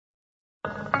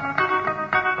And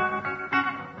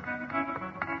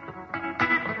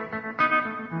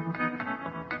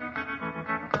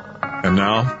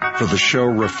now, for the show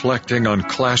reflecting on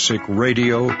classic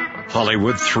radio,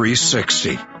 Hollywood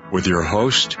 360, with your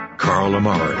host,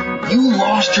 Kollmar. You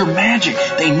lost your magic.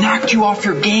 They knocked you off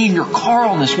your game. Your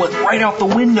Carlness went right out the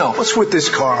window. What's with this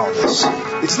Carlness?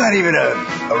 It's not even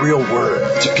a real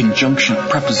word. It's a conjunction, a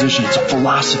preposition. It's a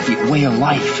philosophy, a way of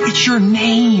life. It's your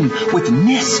name with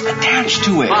ness attached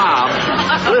to it. Bob,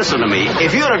 listen to me.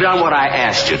 If you'd have done what I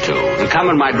asked you to and come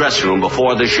in my dressing room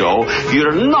before the show,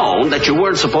 you'd have known that you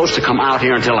weren't supposed to come out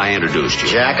here until I introduced you.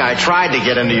 Jack, I tried to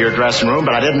get into your dressing room,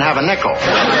 but I didn't have a nickel.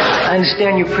 I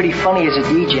understand you're pretty funny as a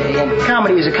DJ, and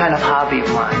comedy is a kind of hobby of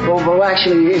mine. Well,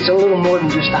 actually, it's a little more than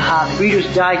just a hobby.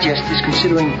 Reader's Digest is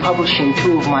considering publishing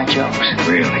 2 of my jokes.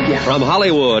 Really? Yeah. From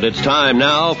Hollywood, it's time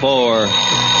now for...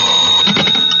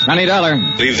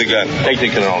 $20. Leave the gun. Take the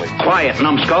cannoli. Quiet,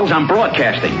 numbskulls. I'm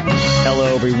broadcasting.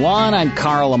 Hello, everyone. I'm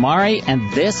Kollmar,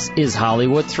 and this is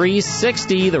Hollywood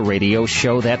 360, the radio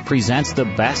show that presents the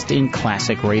best in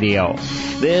classic radio.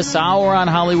 This hour on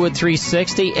Hollywood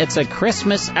 360, it's a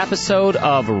Christmas episode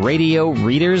of Radio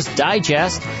Reader's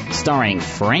Digest, starring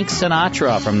Frank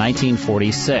Sinatra from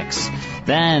 1946.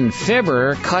 Then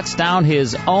Fibber cuts down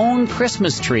his own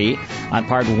Christmas tree on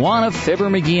part 1 of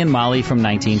Fibber McGee and Molly from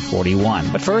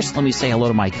 1941. But first, let me say hello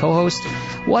to my co-host.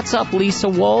 What's up, Lisa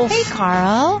Wolf? Hey,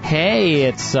 Carl. Hey,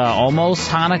 it's almost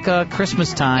Hanukkah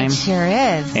Christmas time. It sure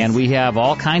is. And we have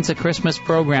all kinds of Christmas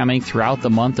programming throughout the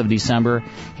month of December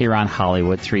here on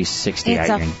Hollywood 360. It's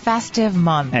a festive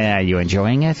month. You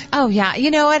enjoying it? Oh, yeah. You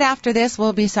know what? After this,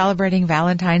 we'll be celebrating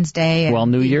Valentine's Day. Well,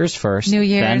 New Year's first. New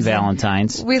Year's. Then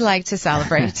Valentine's. We like to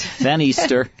celebrate. Then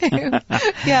Easter.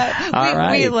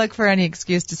 Yeah. We look for any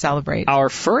excuse to celebrate. Our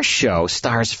first show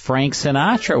stars Frank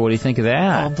Sinatra. What do you think of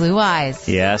that? Oh, Blue Eyes.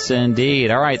 Yes, indeed.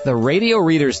 All right, the Radio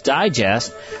Reader's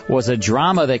Digest was a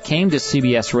drama that came to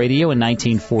CBS Radio in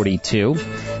 1942.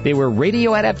 They were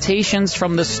radio adaptations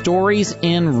from the stories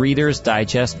in Reader's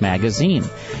Digest magazine.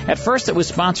 At first, it was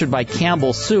sponsored by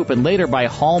Campbell Soup and later by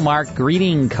Hallmark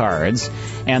greeting cards,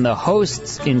 and the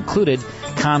hosts included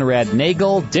Conrad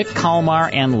Nagel, Dick Kollmar,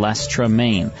 and Les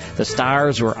Tremaine. The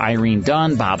stars were Irene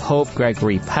Dunn, Bob Hope,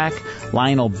 Gregory Peck,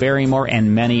 Lionel Barrymore,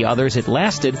 and many others. It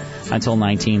lasted until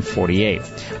 1948.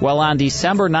 Well, on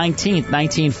December 19th,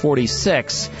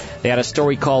 1946, they had a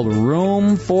story called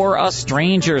Room for a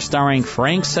Stranger, starring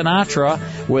Frank Sinatra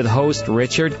with host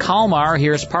Richard Kollmar.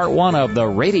 Here's part 1 of the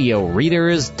Radio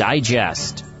Reader's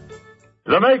Digest.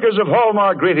 The makers of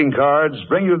Hallmark greeting cards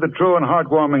bring you the true and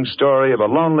heartwarming story of a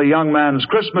lonely young man's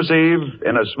Christmas Eve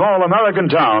in a small American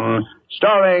town,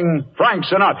 starring Frank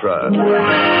Sinatra.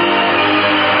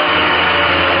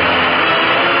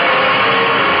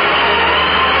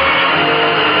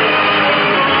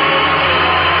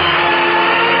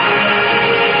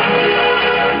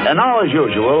 And now, as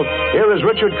usual, here is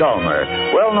Richard Kollmar,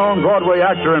 well-known Broadway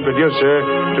actor and producer,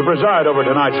 to preside over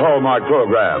tonight's Hallmark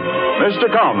program.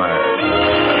 Mr. Kollmar.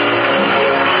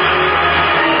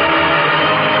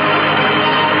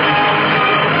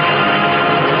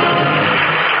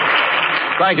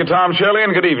 Thank you, Tom Shirley,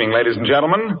 and good evening, ladies and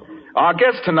gentlemen. Our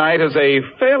guest tonight is a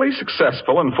fairly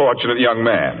successful and fortunate young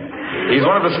man. He's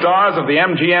one of the stars of the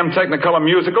MGM Technicolor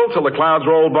musical, Till the Clouds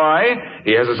Roll By.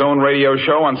 He has his own radio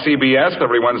show on CBS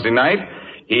every Wednesday night.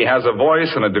 He has a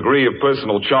voice and a degree of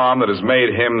personal charm that has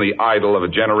made him the idol of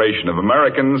a generation of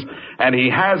Americans, and he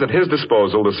has at his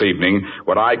disposal this evening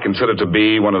what I consider to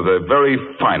be one of the very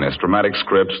finest dramatic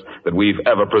scripts that we've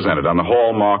ever presented on the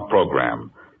Hallmark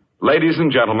program. Ladies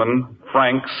and gentlemen,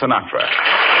 Frank Sinatra.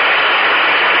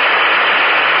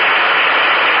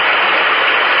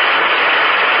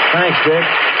 Thanks, Dick.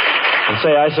 And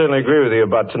say, I certainly agree with you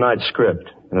about tonight's script.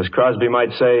 And as Crosby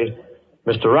might say,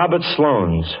 Mr. Robert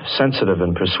Sloane's sensitive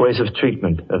and persuasive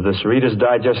treatment of this Reader's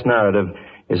Digest narrative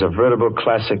is a veritable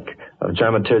classic of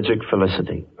dramaturgic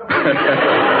felicity.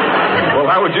 Well,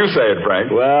 how would you say it,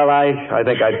 Frank? Well, I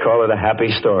think I'd call it a happy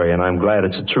story, and I'm glad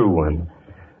it's a true one.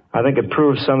 I think it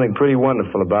proves something pretty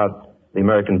wonderful about the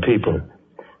American people.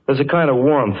 There's a kind of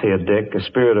warmth here, Dick, a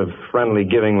spirit of friendly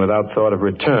giving without thought of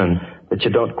return that you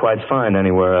don't quite find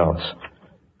anywhere else.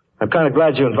 I'm kind of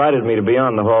glad you invited me to be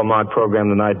on the Hallmark program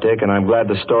tonight, Dick, and I'm glad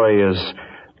the story is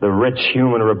the rich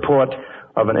human report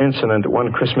of an incident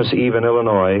one Christmas Eve in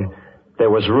Illinois.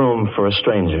 There was room for a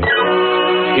stranger.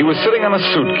 He was sitting on a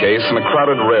suitcase in a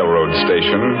crowded railroad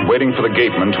station, waiting for the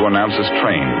gateman to announce his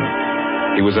train.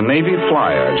 He was a Navy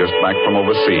flyer just back from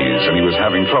overseas, and he was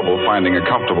having trouble finding a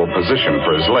comfortable position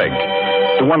for his leg,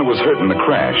 the one that was hurt in the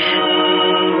crash.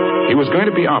 He was going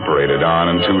to be operated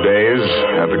on in 2 days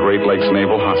at the Great Lakes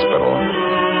Naval Hospital.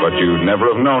 but you'd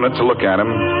never have known it to look at him.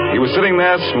 He was sitting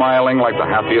there smiling like the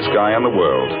happiest guy in the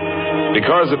world.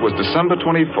 Because it was December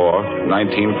 24th,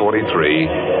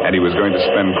 1943, and he was going to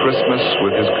spend Christmas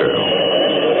with his girl.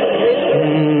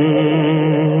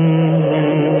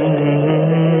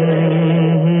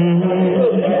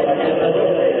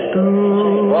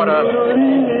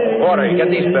 Porter, you get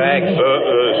these bags?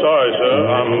 Sorry, sir.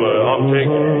 I'm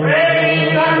taking...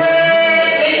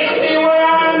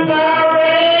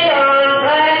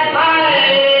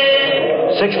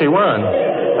 61?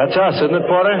 That's us, isn't it,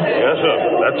 Porter? Yes, sir.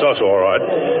 That's us, all right.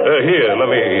 Here, let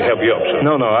me help you up, sir.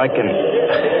 No, I can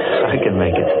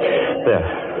make it. There.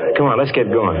 Come on, let's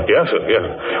get going. Yes, sir,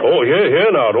 yeah. Oh,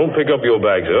 here now. Don't pick up your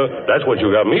bag, sir. That's what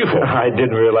you got me for. I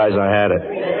didn't realize I had it.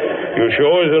 You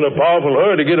sure is in a powerful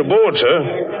hurry to get aboard, sir.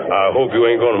 I hope you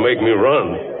ain't going to make me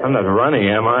run. I'm not running,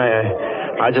 am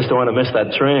I? I just don't want to miss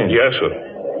that train. Yes, sir.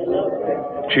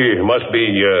 She must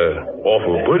be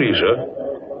awful pretty, sir.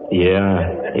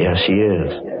 Yeah, she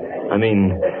is. I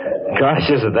mean, gosh,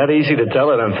 is it that easy to tell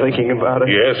that I'm thinking about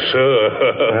it? Yes, sir.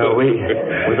 Well,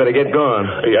 we better get going.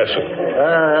 Yes, sir.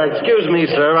 Excuse me,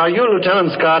 sir. Are you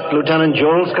Lieutenant Scott, Lieutenant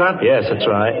Joel Scott? Yes, that's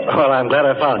right. Well, I'm glad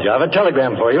I found you. I have a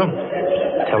telegram for you.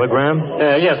 Telegram?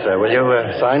 Yes, sir. Will you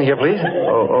sign here, please?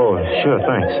 Oh, sure,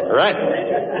 thanks. Right.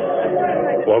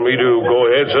 Want me to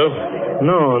go ahead, sir?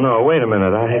 No, wait a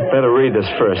minute. I better read this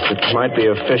first. It might be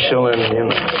official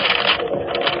and...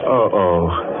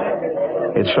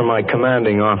 It's from my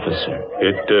commanding officer.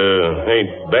 It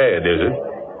ain't bad, is it?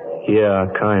 Yeah,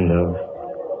 kind of.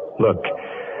 Look,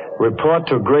 report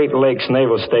to Great Lakes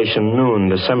Naval Station noon,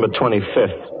 December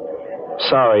 25th.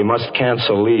 Sorry, must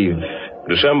cancel leave.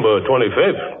 December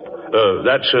 25th?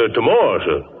 That's tomorrow,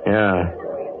 sir. Yeah.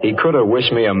 He could have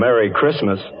wished me a Merry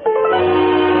Christmas.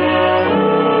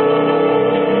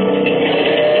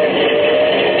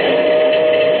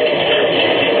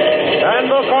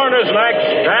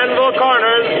 Danville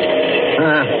Corners.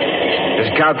 This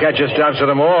cowcatcher stops at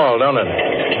them all, don't it?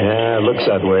 Yeah, it looks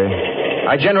that way.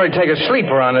 I generally take a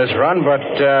sleeper on this run, but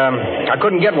I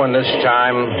couldn't get one this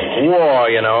time. War,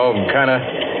 you know, kind of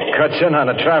cuts in on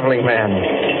a traveling man.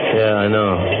 Yeah, I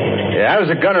know. Yeah, I was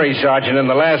a gunnery sergeant in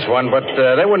the last one, but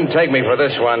they wouldn't take me for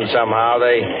this one somehow.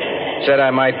 They said I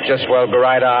might just well go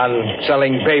right on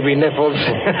selling baby nipples.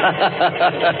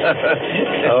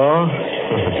 Oh?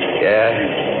 Yeah.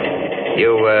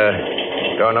 You,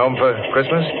 going home for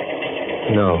Christmas?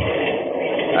 No.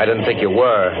 I didn't think you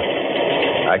were.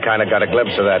 I kind of got a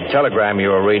glimpse of that telegram you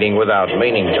were reading without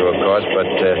meaning to, of course, but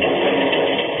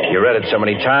you read it so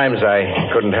many times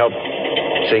I couldn't help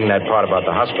seeing that part about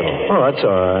the hospital. Oh, that's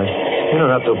all right. You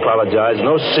don't have to apologize.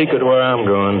 No secret where I'm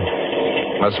going.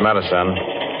 What's the matter, son?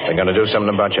 They're going to do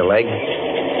something about your leg?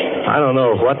 I don't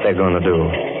know what they're going to do.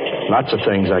 Lots of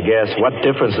things, I guess. What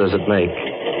difference does it make?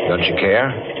 Don't you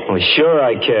care? Well, sure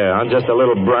I care. I'm just a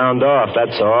little browned off,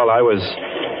 that's all. I was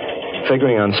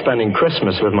figuring on spending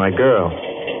Christmas with my girl.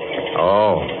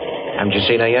 Oh. Haven't you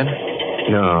seen her yet?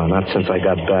 No, not since I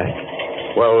got back.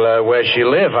 Well, where's she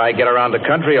live? I get around the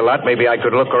country a lot. Maybe I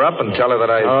could look her up and tell her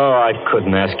that I... Oh, I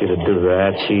couldn't ask you to do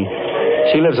that.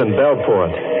 She lives in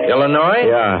Bellport. Illinois?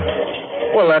 Yeah.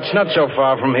 Well, that's not so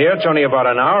far from here. It's only about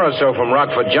an hour or so from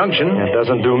Rockford Junction. It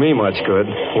doesn't do me much good.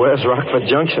 Where's Rockford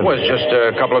Junction? Well, it's just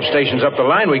a couple of stations up the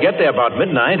line. We get there about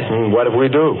midnight. What if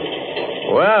we do?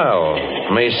 Well,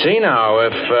 let me see now.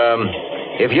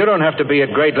 If you don't have to be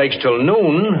at Great Lakes till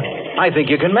noon, I think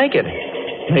you can make it.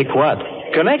 Make what?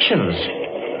 Connections.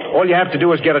 All you have to do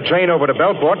is get a train over to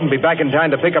Bellport and be back in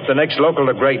time to pick up the next local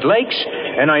to Great Lakes.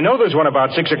 And I know there's one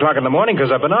about 6 o'clock in the morning because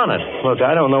I've been on it. Look,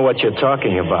 I don't know what you're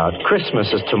talking about.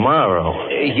 Christmas is tomorrow.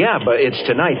 Yeah, but it's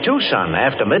tonight too, son,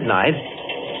 after midnight.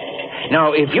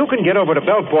 Now, if you can get over to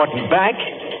Bellport and back,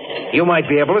 you might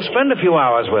be able to spend a few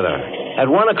hours with her.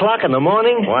 At 1 o'clock in the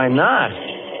morning? Why not?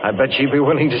 I bet she'd be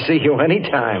willing to see you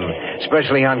anytime,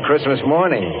 especially on Christmas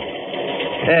morning.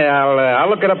 Yeah, I'll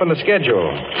look it up on the schedule.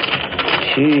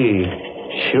 Gee,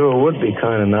 sure would be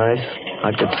kind of nice.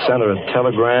 I could send her a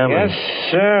telegram. Yes,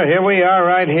 sir. Here we are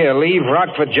right here. Leave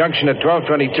Rockford Junction at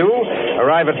 12:22.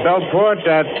 Arrive at Bellport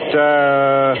at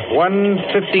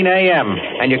 1:15 a.m.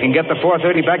 And you can get the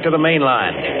 4:30 back to the main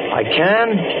line. I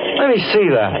can? Let me see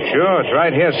that. Sure, it's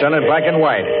right here, son, in black and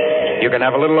white. You can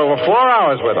have a little over 4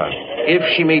 hours with her, if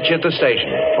she meets you at the station.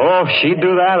 Oh, she'd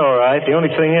do that all right. The only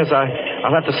thing is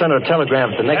I'll have to send her a telegram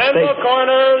at the next station.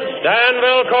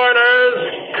 Danville Corners!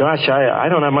 Gosh, I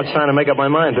don't have much time to make up my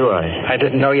mind, do I? I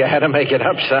didn't know you had to make it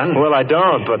up, son. Well, I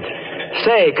don't, but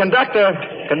Say, conductor.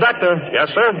 Yes,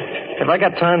 sir? Have I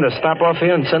got time to stop off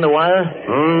here and send a wire?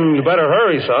 You better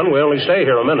hurry, son. We only stay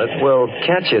here a minute. Well,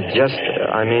 can't you just,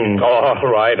 All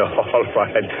right.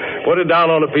 Put it down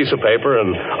on a piece of paper,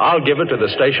 and I'll give it to the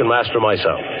station master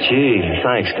myself. Gee,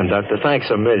 thanks, conductor. Thanks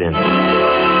a million.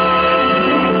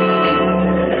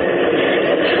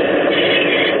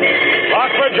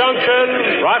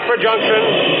 Rockford Junction.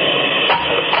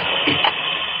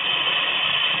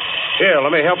 Here,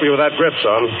 let me help you with that grip,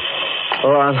 son.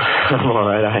 Oh, I'm all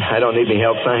right. I don't need any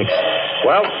help, thanks.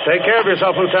 Well, take care of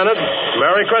yourself, Lieutenant.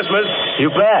 Merry Christmas. You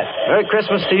bet. Merry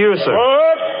Christmas to you, sir.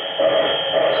 What?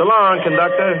 So long,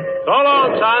 conductor. So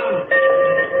long, son.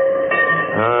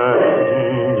 I'm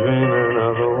dreaming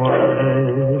of a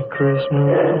white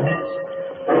Christmas,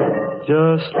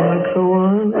 just like the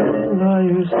one I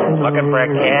used to know. Looking for a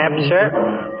cab, sir?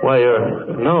 Why,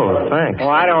 no, thanks. Well,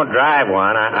 I don't drive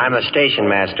one. I'm the station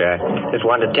master. Just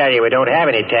wanted to tell you we don't have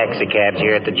any taxi cabs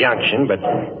here at the junction, but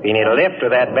if you need a lift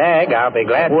with that bag, I'll be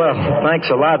glad to. Well, thanks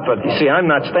a lot, but you see, I'm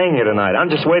not staying here tonight. I'm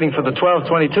just waiting for the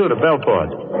 1222 to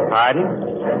Bellport. Pardon?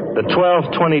 The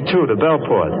 1222 to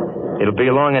Bellport. It'll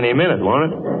be along any minute, won't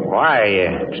it? Why, are you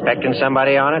expecting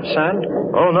somebody on it, son?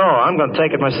 Oh, no, I'm going to take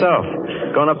it myself.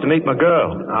 Going up to meet my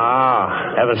girl. Oh.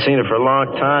 Haven't seen her for a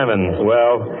long time, and,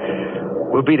 well,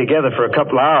 we'll be together for a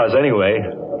couple of hours anyway.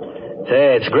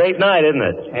 Say, it's a great night, isn't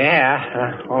it?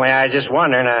 Yeah. Only I was just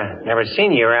wondering, I've never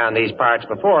seen you around these parts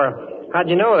before. How'd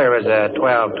you know there was a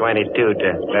 1222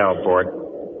 to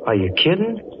Bellport? Are you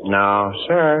kidding? No,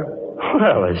 sir.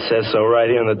 Well, it says so right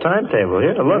here on the timetable.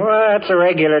 Here, look. Well, that's a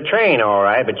regular train, all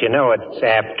right, but you know it's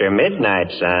after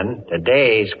midnight, son.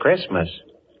 Today's Christmas.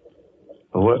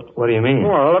 What do you mean?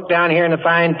 Well, look down here in the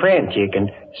fine print. You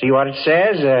can see what it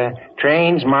says.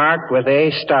 Trains marked with a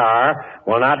star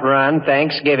will not run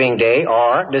Thanksgiving Day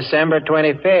or December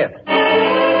 25th.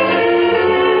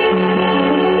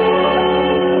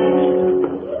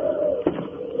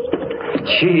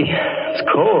 Gee, it's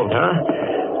cold, huh?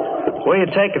 Where are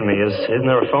you taking me? Isn't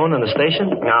there a phone in the station?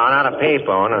 No, not a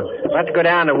payphone. We'll have to go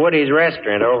down to Woody's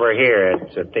restaurant over here.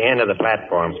 It's at the end of the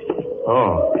platform.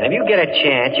 Oh. And if you get a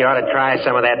chance, you ought to try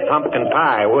some of that pumpkin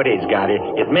pie Woody's got.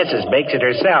 His missus bakes it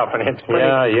herself, and it's pretty...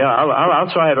 Yeah. I'll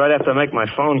try it right after I make my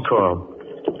phone call.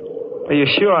 Are you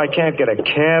sure I can't get a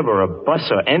cab or a bus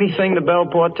or anything to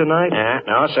Bellport tonight?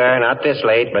 No, sir, not this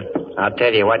late, but I'll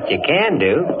tell you what you can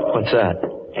do. What's that?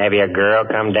 Have your girl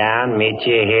come down, meet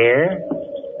you here?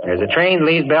 There's a train that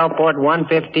leaves Bellport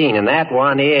 1:15, and that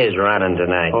one is running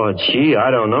tonight. Oh, gee,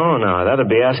 I don't know now. That'd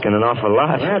be asking an awful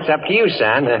lot. Well, it's up to you,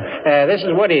 son. This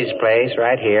is Woody's place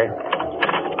right here.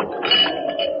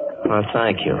 Well,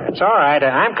 thank you. It's all right.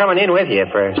 I'm coming in with you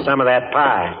for some of that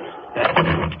pie.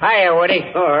 Hiya, Woody.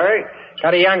 All right.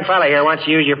 Got a young fella here wants to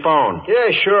use your phone.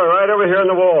 Yeah, sure. Right over here on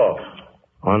the wall.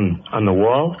 On the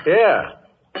wall? Yeah.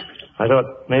 I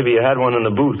thought maybe you had one in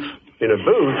the booth. In a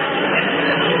booth?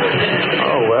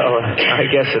 Oh, well, I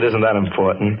guess it isn't that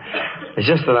important. It's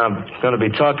just that I'm going to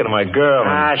be talking to my girl.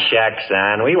 Ah, shucks,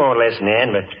 son. We won't listen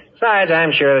in, but besides,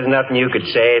 I'm sure there's nothing you could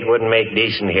say it wouldn't make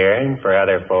decent hearing for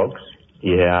other folks.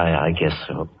 Yeah, I guess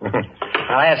so.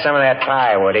 I'll have some of that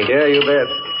pie, Woody. Yeah, you bet.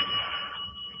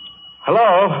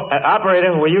 Hello?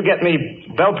 Operator, will you get me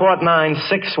Bellport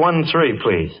 9613,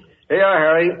 please? Here you are,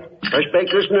 Harry. Let's make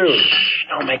this news. Shh,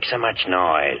 don't make so much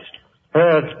noise.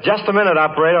 Just a minute,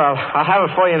 operator. I'll have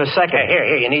it for you in a second. Here,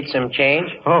 you need some change?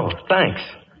 Oh, thanks.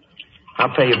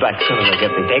 I'll pay you back as soon as I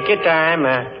get there. Take your time.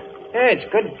 It's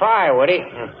good pie, Woody.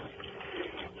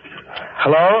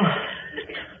 Hello?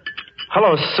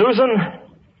 Hello, Susan?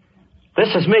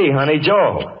 This is me, honey,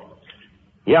 Joe.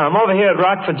 Yeah, I'm over here at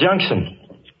Rockford Junction.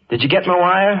 Did you get my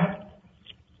wire?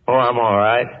 Oh, I'm all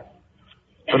right.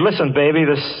 But listen, baby,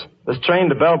 this train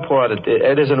to Bellport,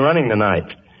 it isn't running tonight.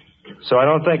 So I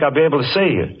don't think I'll be able to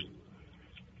see you.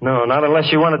 No, not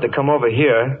unless you wanted to come over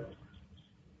here.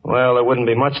 Well, there wouldn't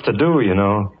be much to do, you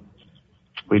know.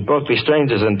 We'd both be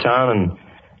strangers in town and...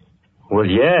 Well,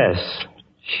 yes,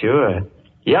 sure.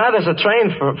 Yeah, there's a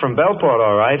train from Bellport,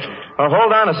 all right.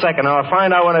 Hold on a second. I'll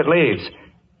find out when it leaves.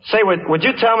 Say, would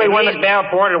you tell me when... It leaves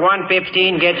Bellport at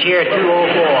 1:15, gets here at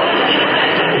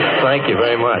 2:04. Thank you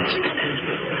very much.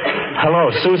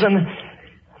 Hello, Susan?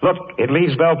 Look, it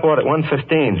leaves Bellport at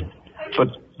 1:15. But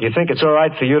do you think it's all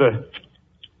right for you to...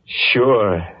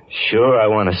 Sure, I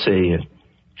want to see you.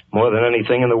 More than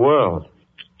anything in the world.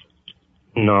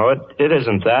 No, it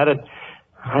isn't that.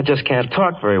 I just can't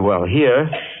talk very well here.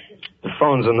 The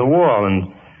phone's on the wall,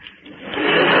 and...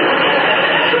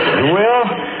 You will?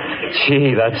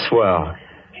 Gee, that's swell.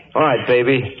 All right,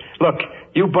 baby. Look,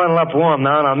 you bundle up warm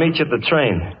now, and I'll meet you at the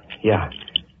train. Yeah.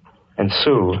 And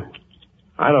Sue,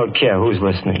 I don't care who's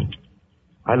listening.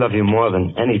 I love you more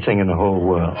than anything in the whole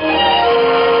world. 10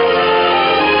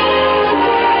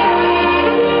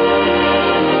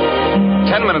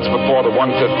 minutes before the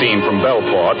 115 from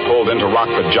Bellport pulled into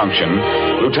Rockford Junction,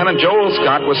 Lieutenant Joel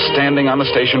Scott was standing on the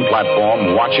station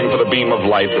platform watching for the beam of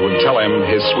light that would tell him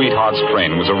his sweetheart's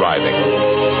train was arriving.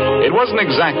 It wasn't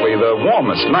exactly the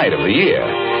warmest night of the year,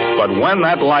 but when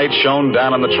that light shone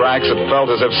down on the tracks, it felt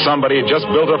as if somebody had just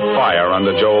built a fire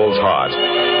under Joel's heart.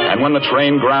 And when the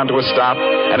train ground to a stop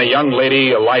and a young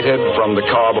lady alighted from the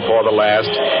car before the last,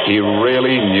 he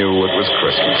really knew it was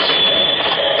Christmas.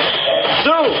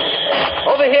 Sue!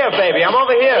 Over here, baby. I'm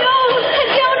over here. No,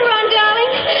 don't run,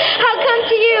 darling. I'll come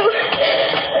to you.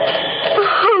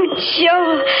 Oh,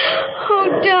 Joel. Oh,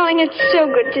 darling, it's so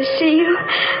good to see you.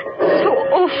 So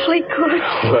awfully good.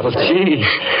 Well, gee,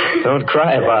 don't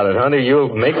cry about it, honey.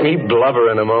 You'll make me blubber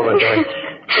in a moment.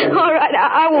 All right,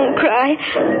 I won't cry.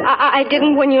 I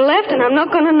didn't when you left, and I'm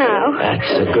not going to now.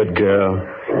 That's a good girl.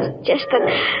 It's just that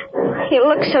you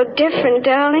look so different,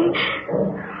 darling.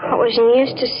 I wasn't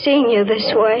used to seeing you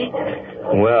this way.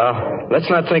 Well, let's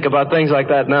not think about things like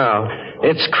that now.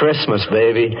 It's Christmas,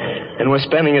 baby, and we're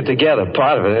spending it together,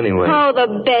 part of it anyway. Oh, the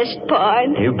best part.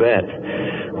 You bet.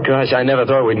 Gosh, I never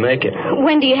thought we'd make it.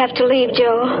 When do you have to leave,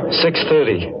 Joel?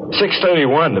 6:30.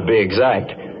 6:31 to be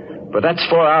exact. But that's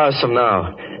 4 hours from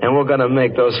now, and we're going to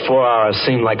make those 4 hours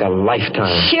seem like a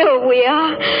lifetime. Sure we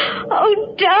are. Oh,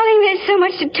 darling, there's so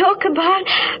much to talk about.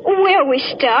 Where'll we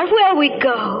start? Where'll we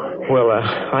go? Well,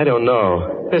 I don't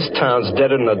know. This town's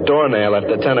deader than a doornail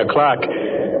after 10 o'clock.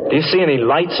 Do you see any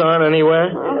lights on anywhere?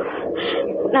 Oh,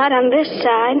 not on this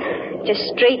side. Just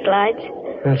street lights.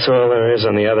 That's all there is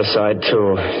on the other side,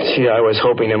 too. Gee, I was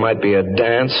hoping there might be a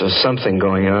dance or something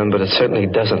going on, but it certainly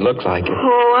doesn't look like it.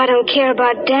 Oh, I don't care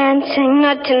about dancing.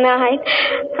 Not tonight.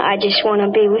 I just want to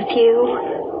be with you.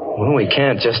 Well, we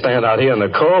can't just stand out here in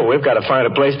the cold. We've got to find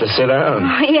a place to sit down.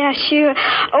 Oh, yeah, sure.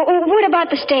 Oh, what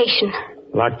about the station?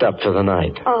 Locked up for the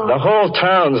night. Oh. The whole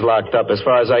town's locked up as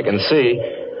far as I can see.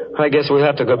 I guess we'll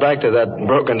have to go back to that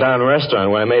broken-down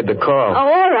restaurant where I made the call. Oh,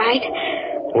 all right.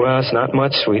 Well, it's not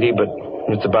much, sweetie, but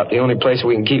it's about the only place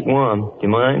we can keep warm. You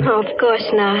mind? Oh, of course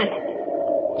not.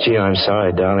 Gee, I'm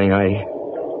sorry, darling. I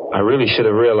really should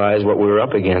have realized what we were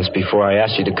up against before I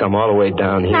asked you to come all the way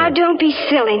down here. Now, don't be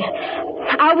silly.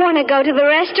 I want to go to the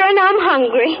restaurant. I'm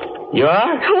hungry. You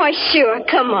are? Why, sure.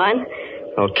 Come on.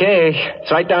 Okay.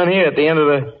 It's right down here at the end of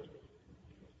the...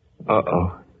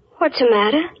 Uh-oh. What's the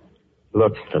matter?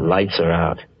 Look, the lights are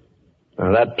out.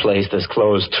 Now, that place is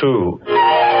closed, too.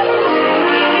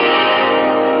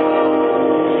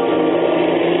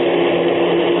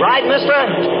 Right, mister?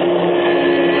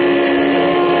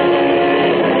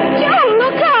 Joe,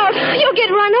 look out. You'll get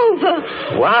run over.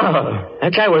 Wow.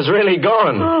 That guy was really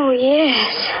going. Oh,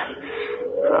 yes.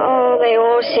 Oh, they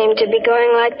all seem to be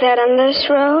going like that on this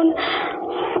road.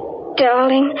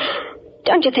 Darling,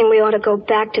 don't you think we ought to go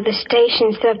back to the station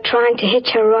instead of trying to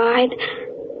hitch a ride?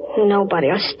 Nobody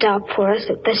will stop for us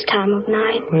at this time of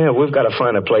night. Yeah, we've got to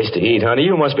find a place to eat, honey.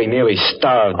 You must be nearly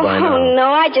starved by now. Oh,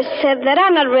 no, I just said that.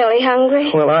 I'm not really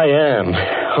hungry. Well, I am.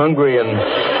 Hungry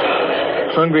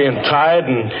and tired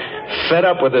and fed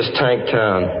up with this tank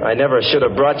town. I never should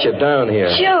have brought you down here.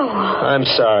 Joe. I'm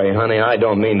sorry, honey. I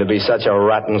don't mean to be such a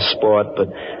rotten sport,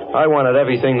 but I wanted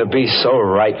everything to be so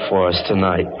right for us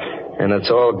tonight. And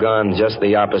it's all gone just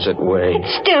the opposite way.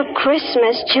 It's still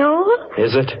Christmas, Joe.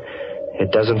 Is it?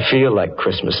 It doesn't feel like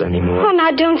Christmas anymore. Oh, now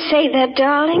don't say that,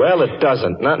 darling. Well, it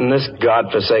doesn't. Not in this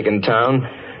godforsaken town.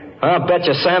 I'll bet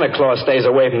you Santa Claus stays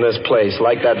away from this place,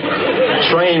 like that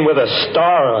train with a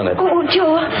star on it. Oh,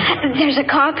 Joel, there's a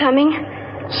car coming.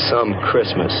 Some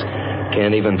Christmas.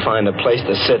 Can't even find a place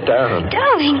to sit down.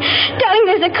 Darling,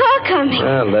 there's a car coming.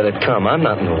 Well, let it come. I'm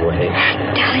not in the way.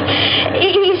 Darling,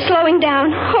 he's slowing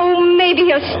down. Oh,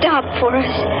 maybe he'll stop for us.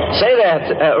 Say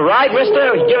that. Ride,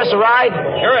 mister? Give us a ride?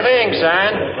 Sure thing,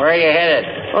 son. Where are you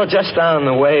headed? Oh, just down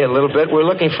the way a little bit. We're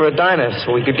looking for a diner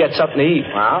so we could get something to eat.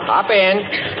 Well, hop in.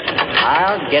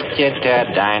 I'll get you to a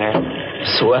diner.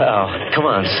 Swell. Come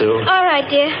on, Sue. All right,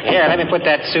 dear. Here, let me put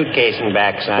that suitcase in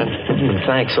back, son.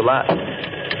 Thanks a lot.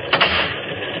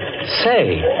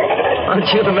 Say, aren't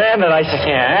you the man that I...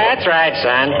 Yeah, that's right,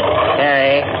 son.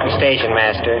 Harry, the station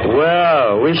master.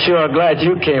 Well, we sure are glad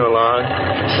you came along.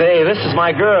 Say, this is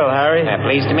my girl, Harry.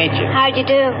 Pleased to meet you. How'd you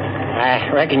do? I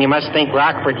reckon you must think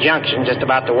Rockford Junction just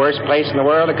about the worst place in the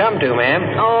world to come to,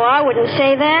 ma'am. Oh, I wouldn't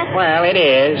say that. Well, it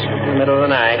is, in the middle of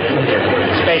the night.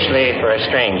 Especially for a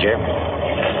stranger.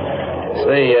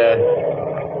 Say,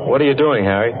 what are you doing,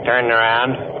 Harry? Turning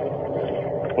around.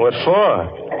 What for?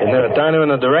 Isn't there a diner in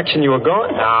the direction you were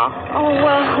going? No. Oh,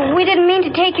 well, we didn't mean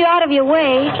to take you out of your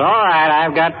way. It's all right.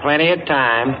 I've got plenty of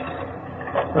time.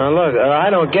 Now, look, I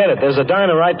don't get it. There's a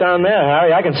diner right down there, Harry.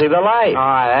 I can see the light.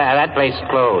 Oh, that place is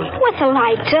closed. What's the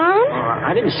lights on? Oh,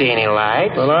 I didn't see any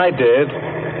lights. Well, I did.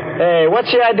 Hey,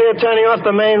 what's the idea of turning off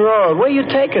the main road? Where are you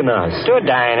taking us? To a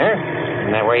diner.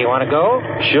 Isn't that where you want to go?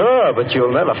 Sure, but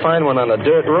you'll never find one on a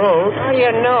dirt road. Oh, you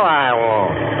know I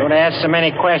won't. Don't ask so many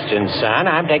questions, son.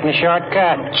 I'm taking a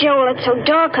shortcut. Joel, it's so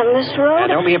dark on this road.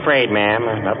 Now, don't be afraid, ma'am.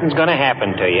 Nothing's going to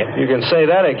happen to you. You can say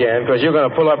that again, because you're going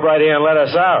to pull up right here and let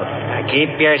us out. Now, keep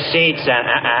your seat, son.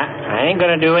 I ain't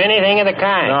going to do anything of the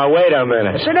kind. Now, wait a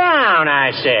minute. Sit down,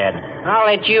 I said. I'll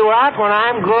let you out when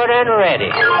I'm good and ready.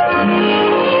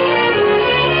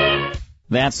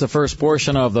 That's the first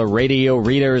portion of the Radio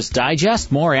Reader's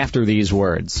Digest. More after these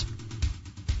words.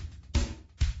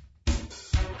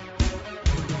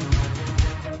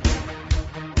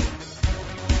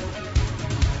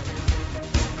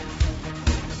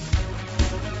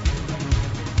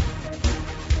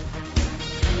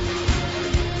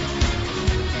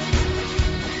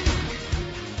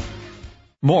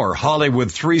 More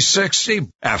Hollywood 360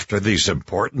 after these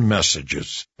important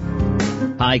messages.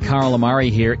 Hi, Kollmar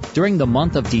here. During the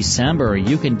month of December,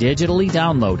 you can digitally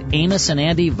download Amos and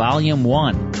Andy Volume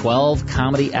 1. 12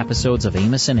 comedy episodes of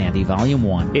Amos and Andy Volume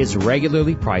 1 is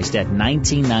regularly priced at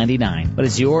 $19.99, but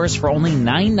is yours for only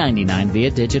 $9.99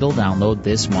 via digital download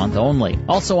this month only.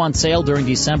 Also on sale during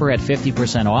December at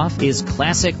 50% off is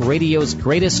Classic Radio's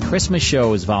Greatest Christmas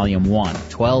Shows Volume 1.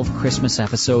 12 Christmas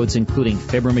episodes including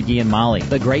Fibber McGee and Molly,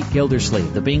 The Great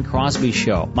Gildersleeve, The Bing Crosby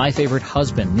Show, My Favorite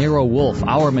Husband, Nero Wolfe,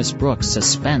 Our Miss Brooks,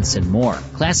 Suspense, and more.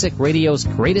 Classic Radio's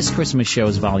Greatest Christmas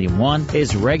Shows Volume 1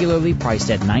 is regularly priced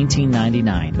at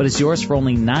 $19.99, but is yours for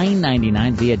only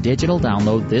 $9.99 via digital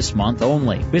download this month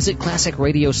only. Visit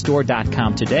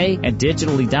ClassicRadiostore.com today and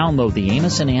digitally download the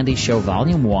Amos and Andy Show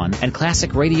Volume 1 and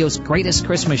Classic Radio's Greatest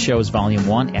Christmas Shows Volume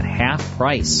 1 at half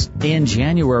price. In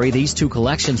January, these two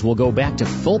collections will go back to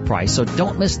full price, so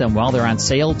don't miss them while they're on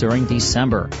sale during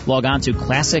December. Log on to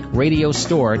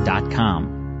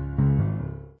ClassicRadiostore.com.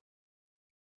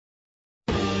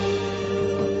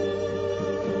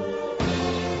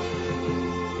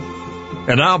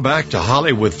 And now back to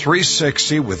Hollywood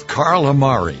 360 with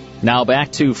Kollmar. Now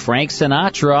back to Frank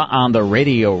Sinatra on the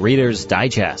Radio Reader's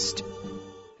Digest.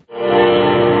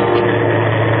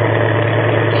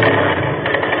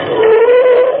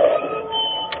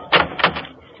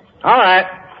 All right.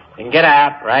 You can get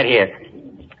out right here.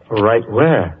 Right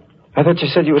where? I thought you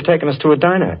said you were taking us to a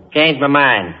diner. Changed my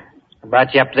mind. I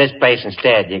brought you up to this place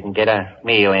instead. You can get a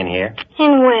meal in here.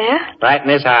 In where? Right in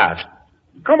this house.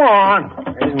 Come on.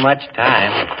 There isn't much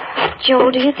time. Joel,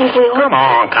 do you think we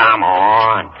ought... Come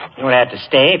on. You won't have to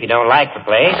stay if you don't like the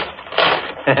place.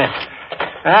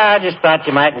 I just thought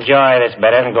you might enjoy this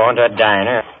better than going to a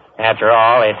diner. After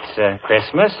all, it's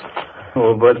Christmas.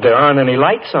 Oh, but there aren't any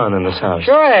lights on in this house.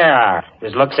 Sure there are.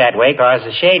 Just looks that way because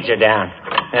the shades are down.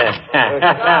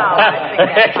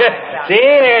 See,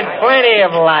 there's plenty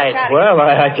of light. Well,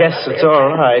 I guess it's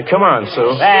all right. Come on,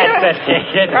 Sue. That's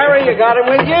it. Harry, you got him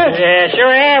with you? Yeah,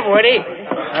 sure have, Woody.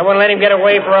 I wouldn't let him get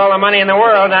away for all the money in the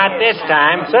world, not this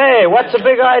time. Say, what's the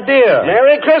big idea?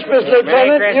 Merry Christmas,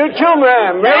 Lieutenant. You too,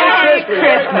 ma'am. Merry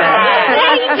Christmas.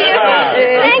 Thank you.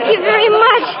 Thank you very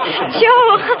much.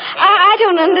 Joel, I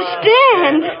don't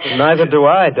understand. Neither do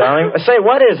I, darling. Say,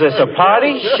 what is this, a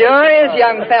party? Sure is,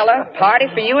 young fella.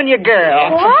 Party for you and your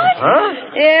girl. What?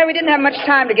 Huh? Yeah, we didn't have much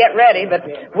time to get ready, but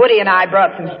Woody and I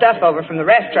brought some stuff over from the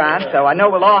restaurant, so I know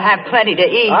we'll all have plenty to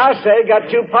eat. I'll say, got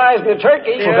 2 pies and a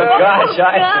turkey. Oh, gosh,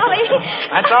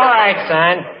 That's all right,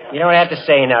 son. You don't have to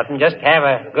say nothing. Just have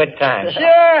a good time.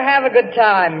 Sure, have a good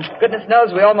time. Goodness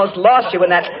knows we almost lost you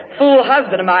when that fool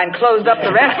husband of mine closed up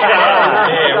the restaurant.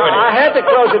 I had to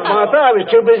close it, Martha. I was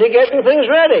too busy getting things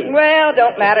ready. Well,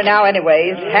 don't matter now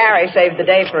anyways. Harry saved the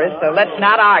day for us, so let's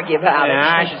not argue about it.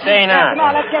 I should say not.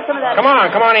 Come on, let's get some of that.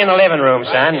 Come on in the living room,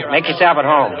 son. Make yourself at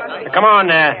home. Come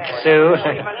on, Sue.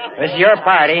 This is your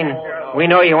party, and we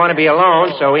know you want to be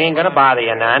alone, so we ain't going to bother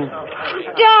you none.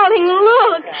 Darling,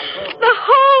 look. The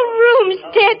whole room's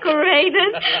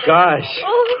decorated. Gosh.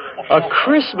 A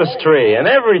Christmas tree and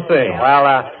everything. Well,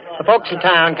 the folks in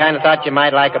town kind of thought you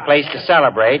might like a place to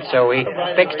celebrate, so we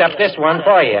fixed up this one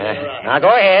for you. Now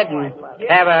go ahead and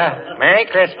have a Merry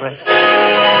Christmas.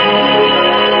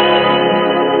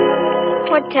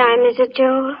 What time is it,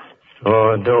 Joel?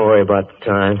 Oh, don't worry about the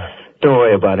time. Don't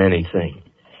worry about anything.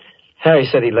 Harry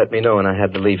said he'd let me know when I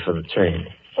had to leave for the train.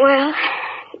 Well,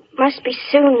 must be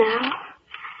soon now.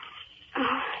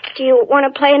 Do you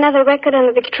want to play another record on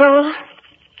the Victrola?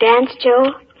 Dance,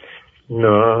 Joel?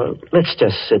 No, let's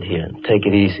just sit here and take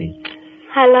it easy.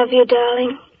 I love you,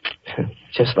 darling.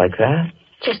 Just like that?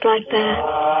 Just like that.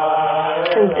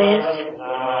 And this.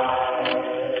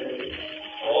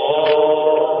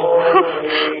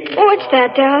 What's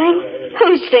that, darling?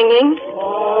 Who's singing?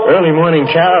 Early morning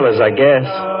carolers, I guess.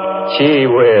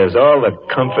 Gee whiz, all the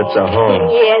comforts are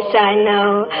home. Yes, I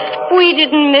know. We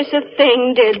didn't miss a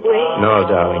thing, did we? No,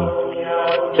 darling.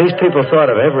 These people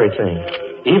thought of everything.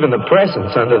 Even the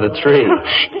presents under the tree.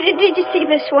 Did you see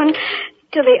this one?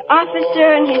 To the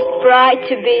officer and his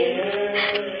bride-to-be.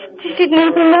 They didn't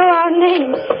even know our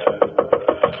names.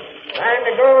 Time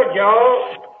to go,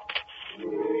 Joe.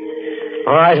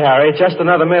 All right, Harry, just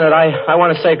another minute. I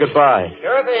want to say goodbye.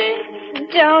 Sure thing.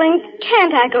 Darling,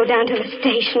 can't I go down to the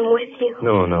station with you?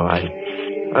 No,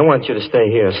 I want you to stay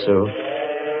here, Sue.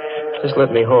 Just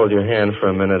let me hold your hand for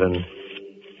a minute and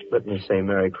let me say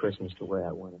Merry Christmas the way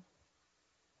I want it.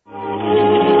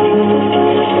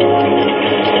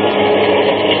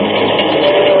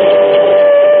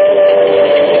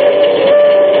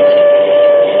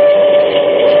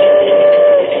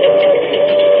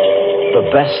 The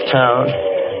best town,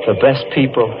 the best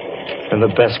people, and the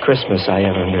best Christmas I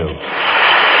ever knew.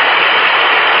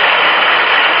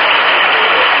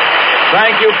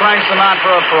 Thank you, Frank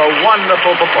Sinatra, for a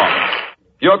wonderful performance.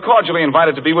 You're cordially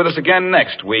invited to be with us again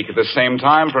next week at the same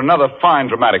time for another fine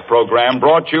dramatic program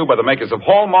brought to you by the makers of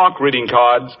Hallmark Greeting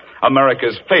Cards,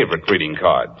 America's favorite greeting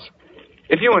cards.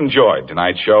 If you enjoyed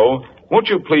tonight's show, won't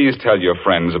you please tell your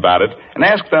friends about it and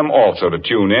ask them also to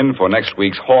tune in for next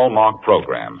week's Hallmark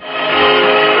program.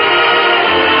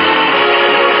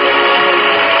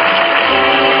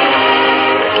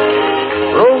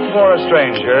 Room for a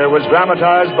Stranger was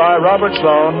dramatized by Robert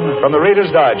Sloan from the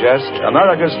Reader's Digest,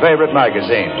 America's favorite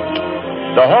magazine.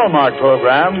 The Hallmark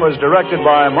program was directed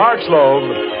by Mark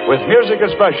Sloan, with music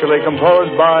especially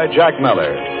composed by Jack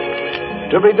Miller.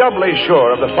 To be doubly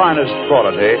sure of the finest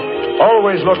quality,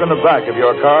 always look in the back of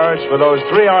your cards for those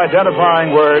three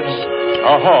identifying words,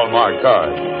 a Hallmark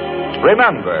card.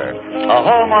 Remember, a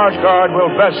Hallmark card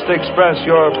will best express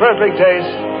your perfect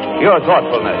taste, your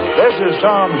thoughtfulness. This is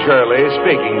Tom Shirley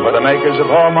speaking for the makers of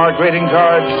Hallmark Greeting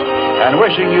Cards and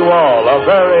wishing you all a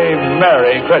very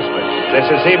Merry Christmas. This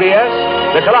is CBS,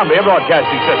 the Columbia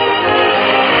Broadcasting System.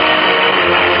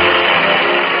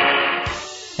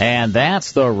 And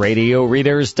that's the Radio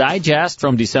Reader's Digest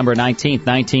from December 19th,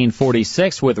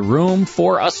 1946, with Room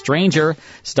for a Stranger,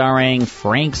 starring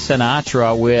Frank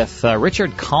Sinatra with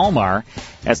Richard Kollmar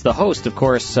as the host. Of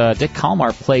course, Dick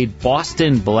Kollmar played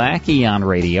Boston Blackie on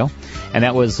radio, and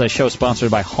that was a show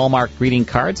sponsored by Hallmark Greeting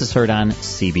Cards. It's heard on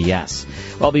CBS.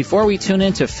 Well, before we tune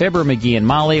into Fibber McGee and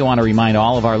Molly, I want to remind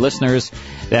all of our listeners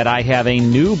that I have a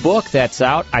new book that's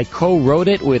out. I co-wrote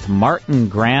it with Martin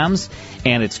Grams,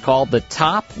 and it's called The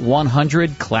Top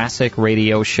 100 Classic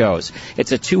Radio Shows.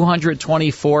 It's a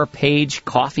 224-page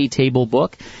coffee table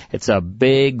book. It's a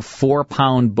big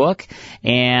 4-pound book,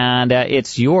 and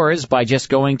it's yours by just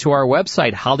going to our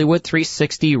website,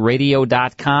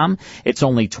 Hollywood360radio.com. It's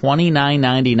only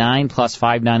 $29.99 plus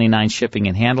 $5.99 shipping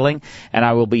and handling, and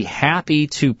I will be happy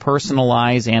to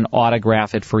personalize and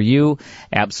autograph it for you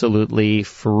absolutely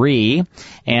free.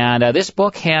 And this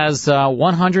book has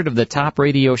 100 of the top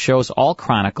radio shows all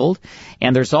chronicled,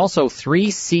 and there's also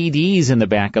 3 CDs in the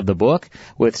back of the book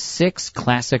with 6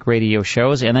 classic radio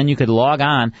shows, and then you could log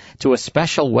on to a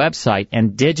special website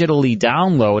and digitally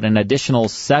download an additional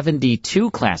 72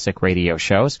 classic radio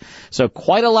shows. So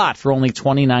quite a lot for only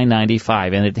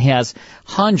 $29.95, and it has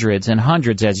hundreds and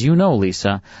hundreds, as you know,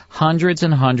 Lisa, hundreds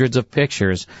and hundreds of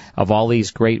pictures of all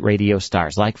these great radio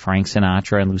stars like Frank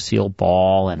Sinatra and Lucille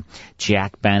Ball and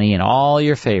Jack Benny and all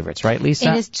your favorites, right,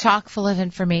 Lisa? It is chock full of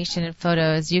information and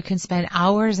photos. You can spend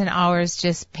hours and hours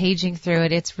just paging through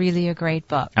it. It's really a great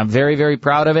book. I'm very, very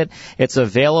proud of it. It's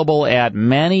available at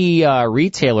many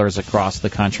retailers across the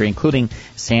country, including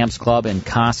Sam's Club and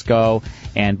Costco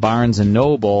and Barnes &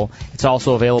 Noble. It's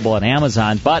also available on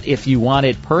Amazon. But if you want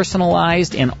it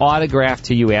personalized and autographed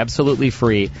to you absolutely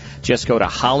free, just go to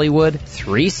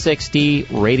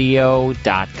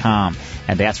Hollywood360radio.com.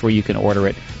 And that's where you can order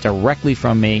it directly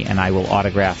from me, and I will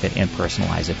autograph it and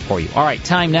personalize it for you. All right,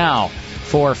 time now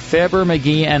for Fibber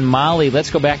McGee and Molly.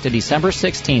 Let's go back to December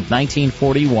 16th,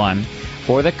 1941.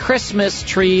 For the Christmas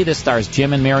Tree, this stars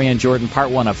Jim and Marian Jordan,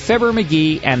 part 1 of Fibber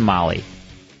McGee and Molly.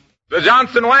 The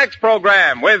Johnson Wax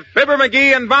Program with Fibber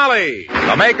McGee and Molly.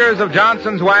 The makers of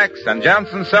Johnson's Wax and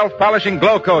Johnson's Self-Polishing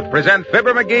Glow Coat present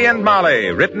Fibber McGee and Molly,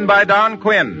 written by Don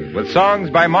Quinn, with songs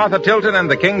by Martha Tilton and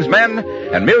the King's Men,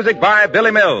 and music by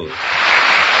Billy Mills.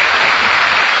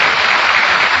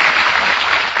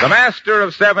 The master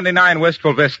of 79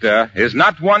 Wistful Vista is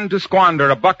not one to squander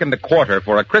 $1.25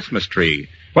 for a Christmas tree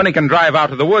when he can drive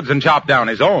out to the woods and chop down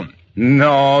his own.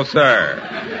 No, sir.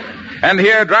 And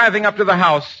here, driving up to the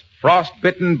house,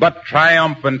 frost-bitten but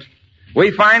triumphant,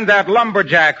 we find that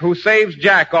lumberjack who saves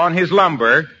Jack on his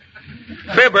lumber,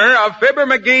 Fibber of Fibber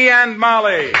McGee and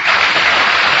Molly.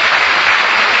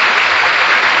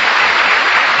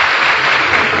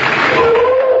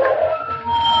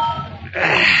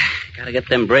 Gotta get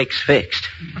them brakes fixed.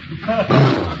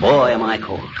 Boy, am I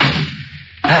cold.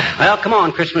 Well, come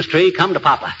on, Christmas tree. Come to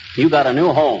Papa. You got a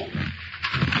new home.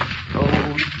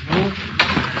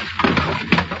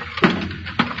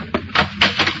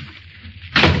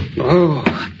 Oh.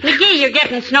 McGee, you're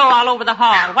getting snow all over the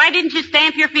hall. Why didn't you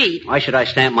stamp your feet? Why should I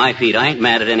stamp my feet? I ain't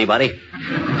mad at anybody.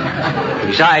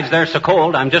 Besides, they're so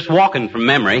cold, I'm just walking from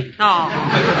memory. Oh.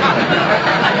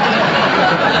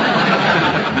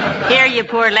 Here, you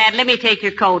poor lad. Let me take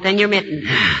your coat and your mittens.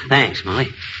 Thanks, Molly.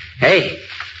 Hey,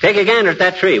 take a gander at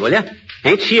that tree, will you?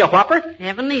 Ain't she a whopper?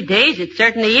 Heavenly days, it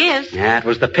certainly is. Yeah, it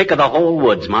was the pick of the whole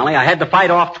woods, Molly. I had to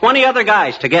fight off 20 other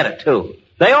guys to get it, too.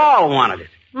 They all wanted it.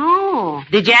 Oh,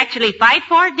 did you actually fight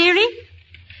for it, dearie?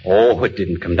 Oh, it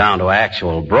didn't come down to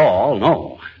actual brawl,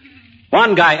 no.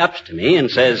 One guy ups to me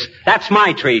and says, "That's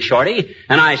my tree, Shorty."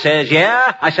 And I says,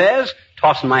 "Yeah," I says,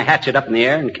 tossing my hatchet up in the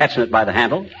air and catching it by the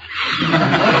handle. "Try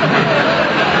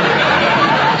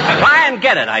and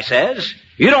get it," I says.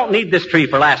 "You don't need this tree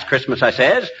for last Christmas," I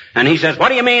says. And he says, "What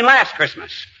do you mean last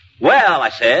Christmas?" "Well," I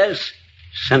says,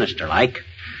 sinister-like,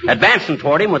 advancing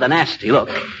toward him with a nasty look,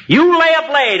 "you lay a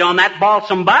blade on that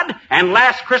balsam bud, and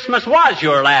last Christmas was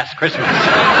your last Christmas."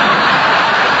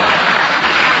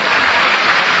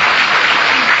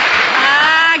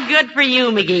 Good for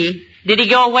you, McGee. Did he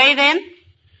go away then?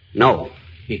 No.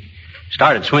 He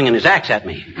started swinging his axe at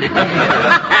me.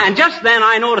 And just then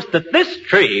I noticed that this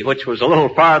tree, which was a little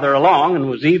farther along and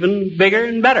was even bigger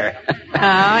and better. Oh,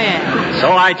 yeah.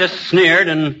 So I just sneered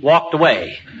and walked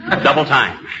away. Double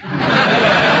time.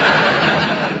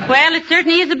 Well, it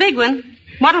certainly is a big one.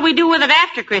 What'll we do with it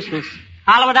after Christmas?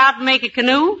 Hollow it out and make a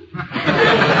canoe?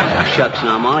 Oh, shucks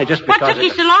now, Molly, just because... What took you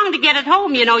so long to get it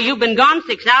home? You know, you've been gone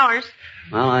 6 hours.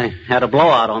 Well, I had a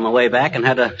blowout on the way back and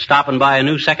had to stop and buy a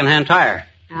new second-hand tire.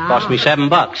 Oh. Cost me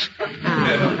 $7.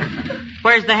 Oh.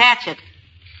 Where's the hatchet?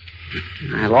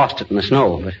 I lost it in the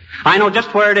snow, but I know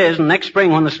just where it is, and next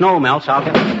spring when the snow melts, I'll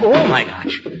get... Oh, my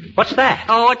gosh. What's that?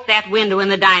 Oh, it's that window in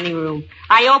the dining room.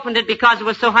 I opened it because it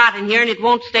was so hot in here, and it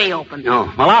won't stay open.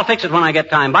 Oh, well, I'll fix it when I get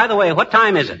time. By the way, what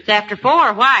time is it? It's after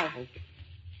 4. Why?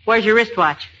 Where's your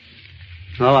wristwatch?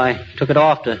 Well, I took it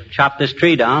off to chop this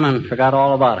tree down and forgot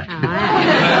all about it.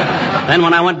 Then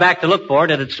when I went back to look for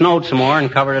it, it had snowed some more and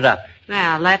covered it up.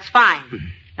 Well, that's fine.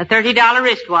 A $30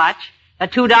 wristwatch, a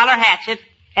 $2 hatchet,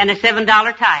 and a $7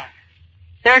 tire.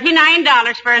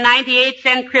 $39 for a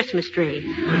 98-cent Christmas tree.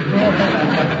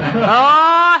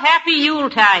 Oh, happy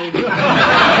Yuletide.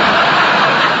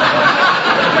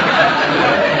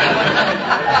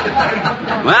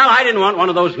 Well, I didn't want one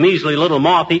of those measly little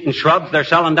moth-eaten shrubs they're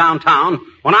selling downtown.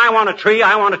 When I want a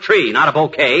tree, not a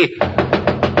bouquet.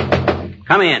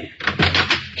 Come in.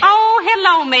 Oh,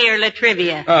 hello, Mayor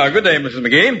Latrivia. Good day, Mrs.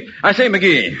 McGee. I say,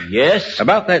 McGee. Yes?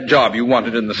 About that job you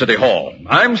wanted in the City Hall.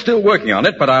 I'm still working on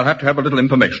it, but I'll have to have a little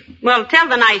information. Well, tell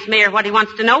the nice mayor what he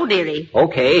wants to know, dearie.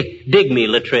 Okay. Dig me,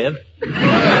 Latriv.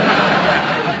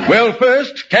 Well,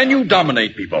 first, can you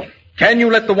dominate people? Can you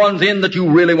let the ones in that you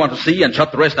really want to see and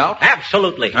shut the rest out?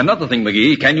 Absolutely. Another thing,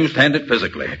 McGee, can you stand it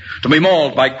physically? To be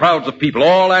mauled by crowds of people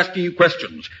all asking you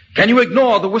questions. Can you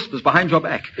ignore the whispers behind your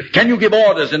back? Can you give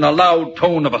orders in a loud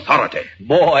tone of authority?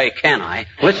 Boy, can I.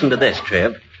 Listen to this,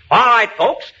 Triv. All right,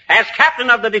 folks. As captain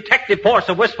of the detective force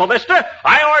of Wistful Vista,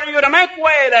 I order you to make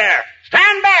way there.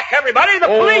 Stand back, everybody. The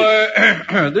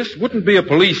police. This wouldn't be a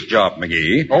police job,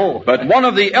 McGee. Oh. But one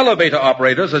of the elevator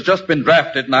operators has just been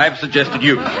drafted, and I've suggested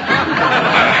you.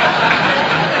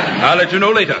 I'll let you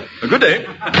know later. Good day.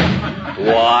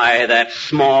 Why, that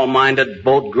small-minded,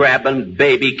 boat-grabbing,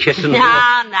 baby-kissing...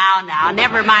 Now.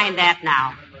 Never mind that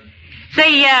now.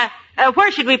 Say,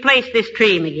 where should we place this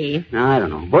tree, McGee? I don't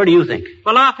know. Where do you think?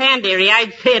 Well, offhand, dearie,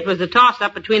 I'd say it was a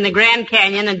toss-up between the Grand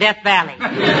Canyon and Death Valley.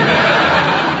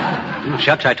 Oh,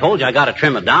 shucks, I told you I got to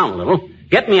trim it down a little.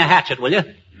 Get me a hatchet, will you?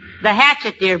 The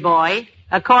hatchet, dear boy,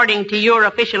 according to your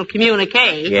official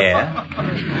communique... Yeah?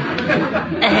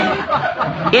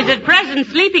 is at present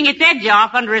sleeping its edge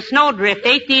off under a snowdrift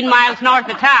 18 miles north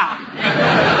of town.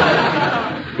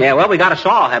 Yeah, well, we got a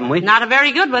saw, haven't we? Not a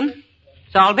very good one.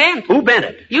 It's all bent. Who bent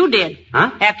it? You did.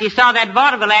 Huh? After you saw that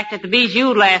vaudeville act at the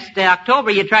Bijou last October,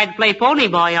 you tried to play pony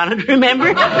boy on it,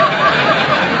 remember?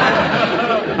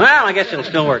 Well, I guess it'll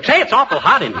still work. Say, it's awful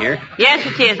hot in here. Yes,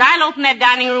 it is. I'll open that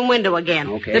dining room window again.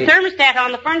 Okay. The thermostat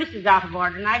on the furnace is out of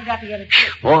order, and I've got to get it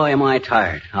fixed. Boy, am I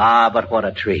tired. Ah, but what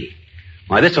a tree.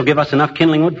 Why, this will give us enough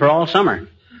kindling wood for all summer.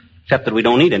 Except that we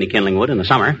don't need any kindling wood in the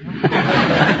summer. Say,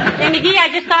 McGee, I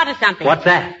just thought of something. What's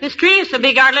that? This tree is so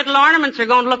big our little ornaments are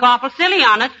going to look awful silly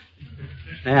on it.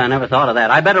 Yeah, I never thought of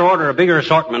that. I better order a bigger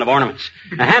assortment of ornaments.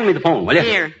 Now, hand me the phone, will you?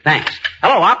 Here. Thanks.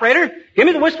 Hello, operator. Give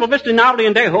me the Wistful Vista Novelty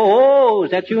and Day. Oh,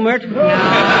 is that you, Mert?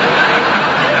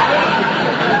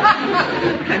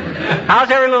 How's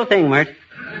every little thing, Mert?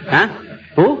 Huh?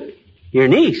 Who? Your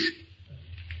niece.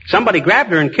 Somebody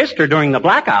grabbed her and kissed her during the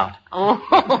blackout.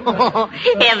 Oh,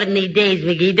 heavenly days,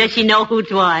 McGee. Does she know who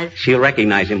it was? She'll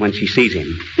recognize him when she sees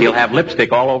him. He'll have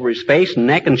lipstick all over his face,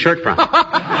 neck, and shirt front.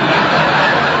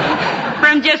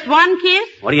 From just one kiss?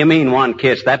 What do you mean, one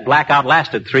kiss? That blackout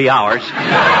lasted 3 hours.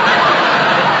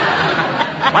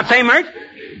 What say, Mert?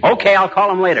 Okay, I'll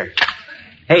call him later.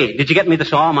 Hey, did you get me the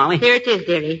saw, Molly? Here it is,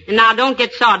 dearie. And now don't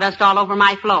get sawdust all over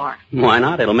my floor. Why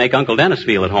not? It'll make Uncle Dennis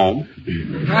feel at home.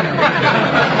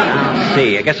 Now,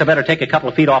 see, I guess I better take a couple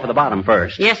of feet off of the bottom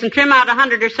first. Yes, and trim out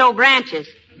 100 or so branches.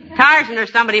 Tarzan or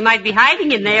somebody might be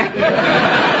hiding in there.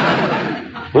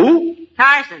 Who?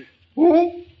 Tarzan.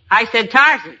 Who? I said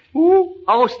Tarzan. Who?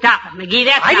 Oh, stop it, McGee.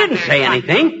 That's I not didn't very say funny.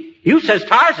 anything. You says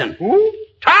Tarzan. Who?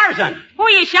 Tarzan. Who are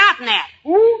you shouting at?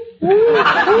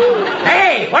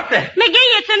 Hey, what the? McGee,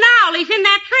 it's an owl. He's in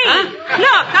that tree. Huh?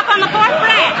 Look, up on the 4th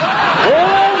branch.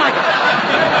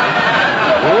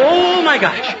 Oh, my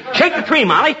gosh. Shake the tree,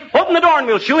 Molly. Open the door and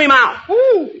we'll shoo him out.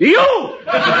 Ooh. You!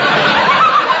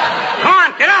 Come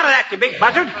on, get out of that, you big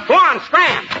buzzard. Go on,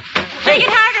 scram. Take it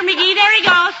harder, McGee. There he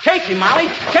goes. Chase him, Molly.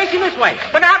 Chase him this way.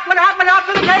 Look out to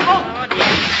the table. Oh, dear.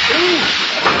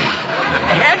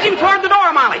 Edge him toward the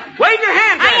door, Molly. Wave your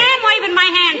hand. I am waving my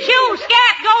hand. Shoo,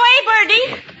 scat, go away, birdie.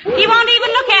 He won't even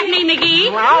look at me,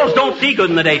 McGee. Well, owls don't see good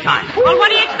in the daytime. Well, what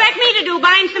do you expect me to do,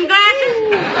 buy him some glasses?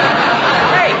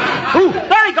 Hey, ooh,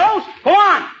 there he goes. Go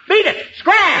on, beat it.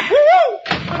 Scram. Woo-hoo.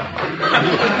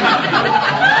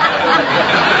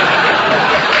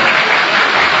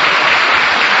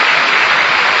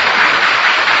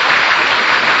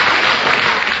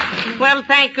 Well,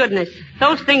 thank goodness.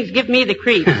 Those things give me the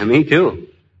creeps. Me too.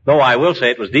 Though I will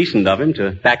say it was decent of him to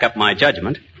back up my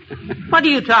judgment. What are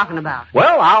you talking about?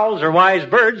 Well, owls are wise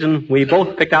birds, and we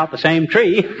both picked out the same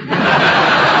tree. Don't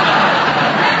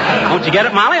you get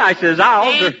it, Molly? I says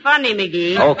owls Ain't funny,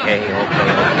 McGee. Okay.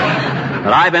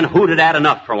 But I've been hooted at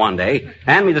enough for one day.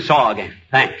 Hand me the saw again.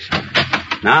 Thanks.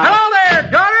 Now. Hello there,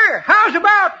 daughter. How's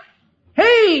about...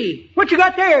 Hey, what you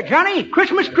got there, Johnny?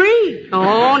 Christmas tree?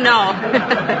 Oh, no.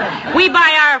 We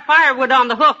buy our firewood on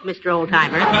the hook, Mr.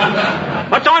 Oldtimer.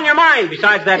 What's on your mind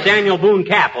besides that Daniel Boone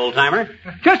cap, Oldtimer?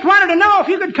 Just wanted to know if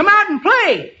you could come out and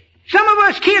play. Some of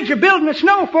us kids are building a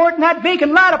snow fort in that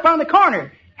vacant lot up on the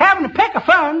corner. Having a peck of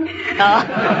fun. No,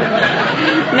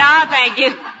 thank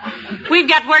you. We've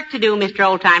got work to do, Mr.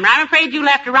 Oldtimer. I'm afraid you'll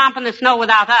have to romp in the snow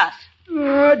without us.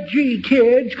 Oh, gee,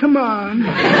 kids, come on.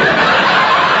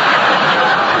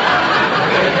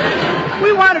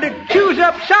 We wanted to choose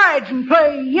up sides and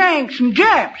play Yanks and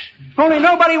Japs. Only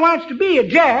nobody wants to be a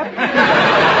Jap.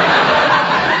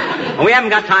 Well, we haven't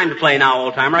got time to play now,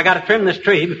 Oldtimer. I got to trim this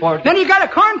tree before... Then you got a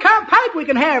corncob pipe we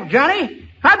can have, Johnny.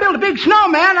 I built a big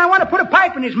snowman. I want to put a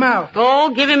pipe in his mouth. Oh,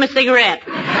 give him a cigarette.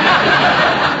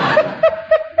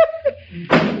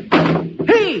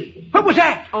 Hey, what was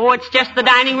that? Oh, it's just the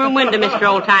dining room window, Mr.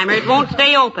 Oldtimer. It won't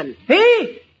stay open.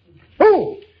 Hey?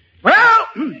 Oh. Well,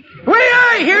 way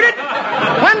I heard it.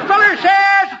 One feller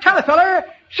says to t'other feller,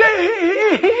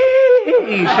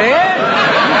 he says,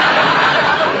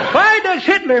 why does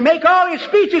Hitler make all his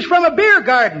speeches from a beer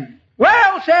garden?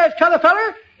 Well, says t'other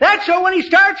feller, that's so when he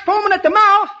starts foaming at the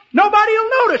mouth, nobody'll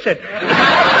notice it.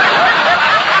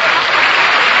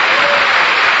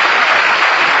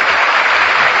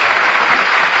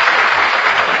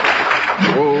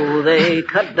 Oh, they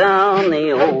cut down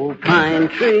the old pine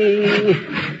tree,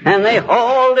 and they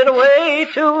hauled it away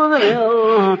to the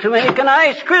mill to make a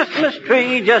nice Christmas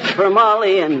tree just for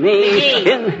Molly and me.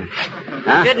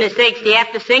 Goodness sakes, do you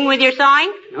have to sing with your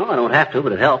sawing? No, I don't have to,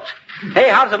 but it helps. Hey,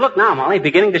 how does it look now, Molly?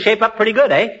 Beginning to shape up pretty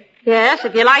good, eh? Yes,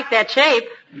 if you like that shape.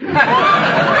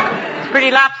 It's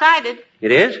pretty lopsided.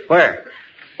 It is? Where?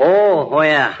 Oh,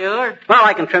 yeah. Sure. Well,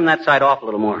 I can trim that side off a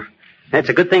little more. It's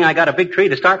a good thing I got a big tree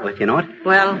to start with, you know it?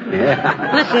 Well,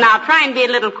 yeah. Listen now, try and be a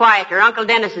little quieter. Uncle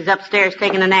Dennis is upstairs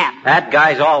taking a nap. That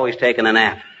guy's always taking a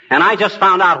nap. And I just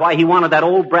found out why he wanted that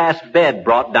old brass bed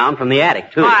brought down from the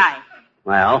attic, too. Why?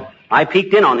 Well, I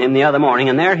peeked in on him the other morning,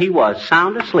 and there he was,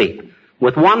 sound asleep.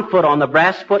 with one foot on the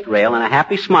brass footrail and a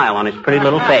happy smile on his pretty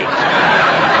little face.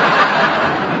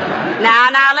 Now,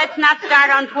 let's not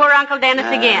start on poor Uncle Dennis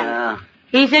again.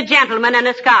 He's a gentleman and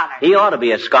a scholar. He ought to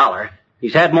be a scholar.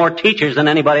 He's had more teachers than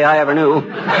anybody I ever knew.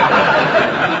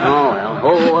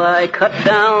 I cut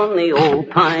down the old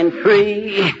pine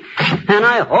tree, and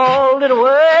I hauled it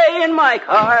away in my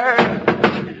car.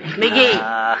 McGee,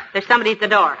 there's somebody at the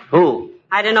door. Who?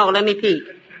 I don't know. Let me peek.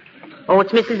 Oh,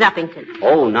 it's Mrs. Uppington.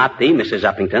 Oh, not the Mrs.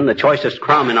 Uppington, the choicest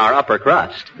crumb in our upper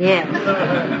crust. Yes.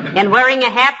 And wearing a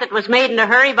hat that was made in a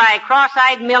hurry by a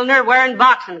cross-eyed milliner wearing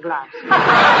boxing gloves.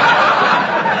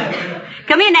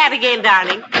 Come in, Abigail,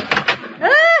 darling.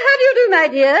 How do you do, my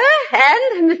dear?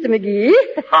 And Mr. McGee.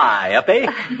 Hi, Uppy.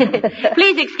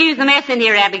 Please excuse the mess in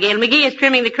here, Abigail. McGee is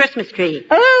trimming the Christmas tree.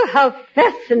 Oh, how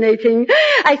fascinating.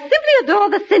 I simply adore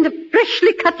the scent of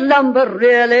freshly cut lumber,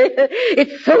 really.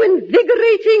 It's so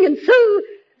invigorating and so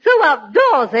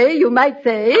outdoors, you might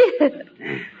say.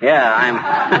 Yeah,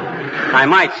 I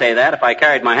might say that if I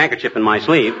carried my handkerchief in my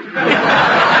sleeve.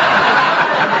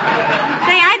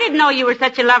 Say, I didn't know you were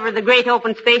such a lover of the great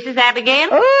open spaces, Abigail.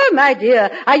 Oh, my dear,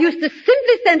 I used to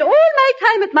simply spend all my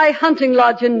time at my hunting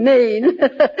lodge in Maine.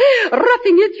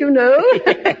 Roughing it, you know.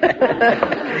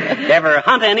 Ever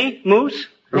hunt any moose?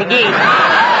 McGee.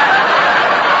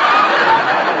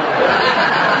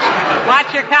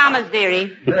 Watch your commas,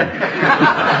 dearie.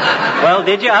 Well,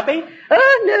 did you, Uppy?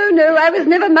 Oh, no, I was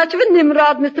never much of a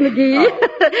Nimrod, Mr. McGee.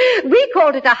 We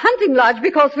called it a hunting lodge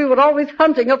because we were always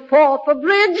hunting a fourth for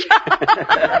bridge.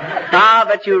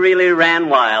 But you really ran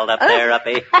wild up there,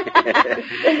 Uppy.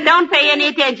 Don't pay any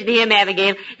attention to him,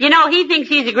 Abigail. You know, he thinks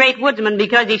he's a great woodsman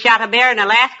because he shot a bear in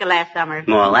Alaska last summer.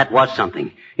 Well, that was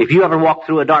something. If you ever walked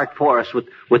through a dark forest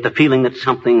with the feeling that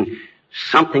something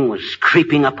was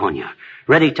creeping up on you,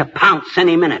 ready to pounce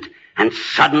any minute, and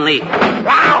suddenly...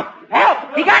 Wow!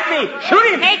 Help! He got me!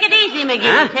 Shoot him! Take it easy, McGee.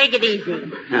 Huh? Take it easy.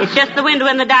 It's just the window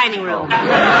in the dining room.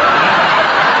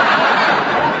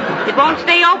 It won't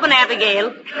stay open,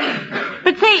 Abigail.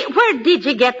 But say, where did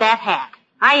you get that hat?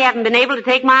 I haven't been able to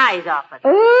take my eyes off it.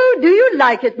 Oh, do you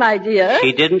like it, my dear?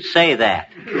 She didn't say that.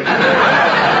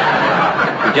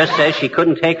 She just says she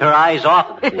couldn't take her eyes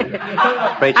off of it.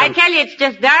 I tell you, it's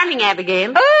just darling,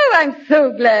 Abigail. Oh, I'm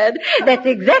so glad. That's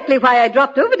exactly why I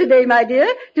dropped over today, my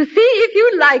dear, to see if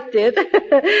you liked it.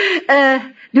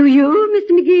 Do you,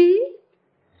 Mr. McGee?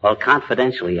 Well,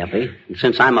 confidentially, Uppy, and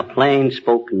since I'm a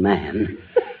plain-spoken man,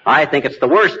 I think it's the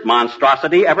worst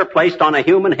monstrosity ever placed on a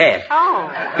human head.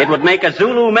 Oh. It would make a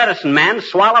Zulu medicine man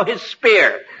swallow his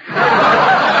spear.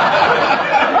 Oh,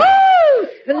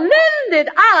 splendid.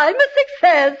 I'm a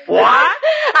success. What?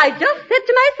 I just said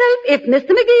to myself, if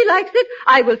Mr. McGee likes it,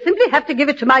 I will simply have to give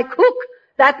it to my cook.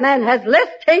 That man has less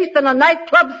taste than a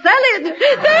nightclub salad. Thank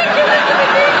you, Mr.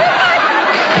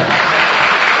 McGee.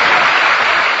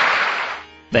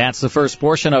 That's the first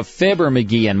portion of Fibber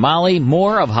McGee and Molly.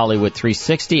 More of Hollywood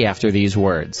 360 after these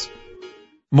words.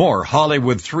 More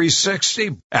Hollywood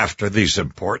 360 after these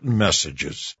important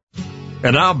messages.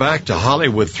 And now back to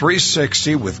Hollywood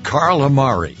 360 with Carl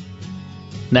Amari.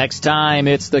 Next time,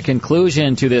 it's the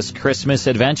conclusion to this Christmas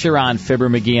adventure on Fibber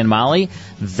McGee and Molly.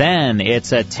 Then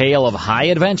it's a tale of high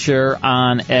adventure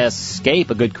on Escape,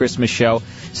 a good Christmas show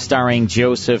starring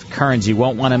Joseph Kearns. You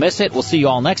won't want to miss it. We'll see you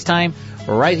all next time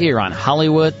right here on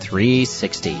Hollywood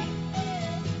 360.